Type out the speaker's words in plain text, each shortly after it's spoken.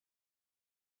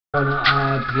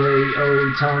I play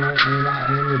old Tana and I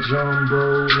am a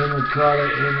jumbo in a color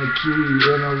and a key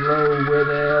in a row. Where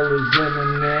the hell is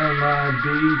Eminem? I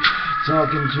be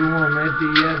talking to him if he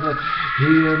ever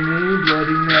hear me, but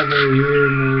he never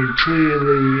hear me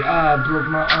clearly. I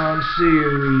broke my arm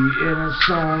Siri in a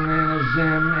song, in a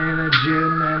zim, in a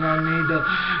gym, and I need to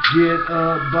get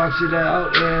up, box it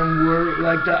out, and work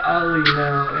like the Ollie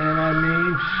now. And I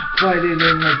mean, fight it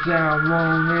in the town,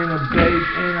 wrong in a bake,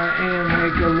 and I am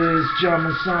Nicholas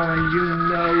Messana. You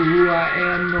know who I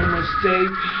am, no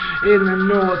mistake. In the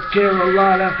North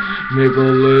Carolina,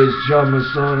 Nicholas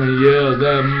Messana, yeah,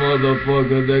 that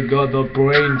motherfucker that got the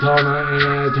brain toner and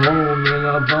at home in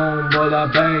a bone, but I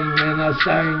bang and I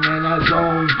sang and I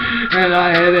zone, and I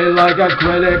hit it like a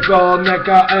critical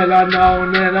necker, and I know,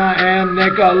 and I am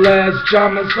Nicholas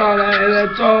Messana in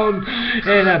a tone,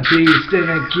 and a beast, and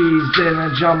a keys, and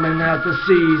a jumping out the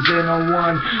seas, and a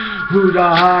one who the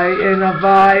high, and a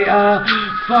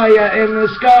fire in the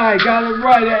sky, got a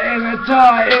rider and a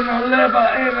tie, and a liver,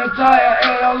 and a tire,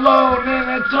 and a loan, and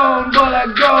a tone, but I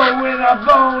go, and I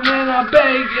bone, and I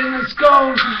bake, and a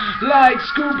scone, like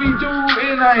Scooby-Doo,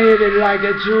 and I hit it like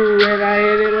a two, and I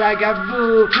hit it like a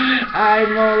fool.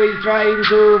 I'm always trying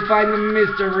to find the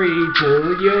mystery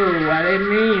to you, what it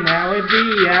mean, how it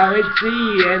be, how it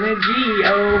see, and a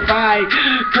G-O-5,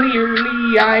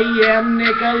 clearly I am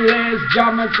Nicholas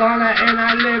Messana, and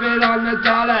I live it on the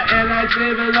dollar, and I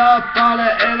live it up on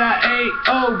it, and I ain't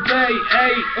obey,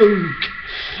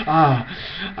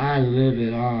 I live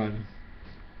it on.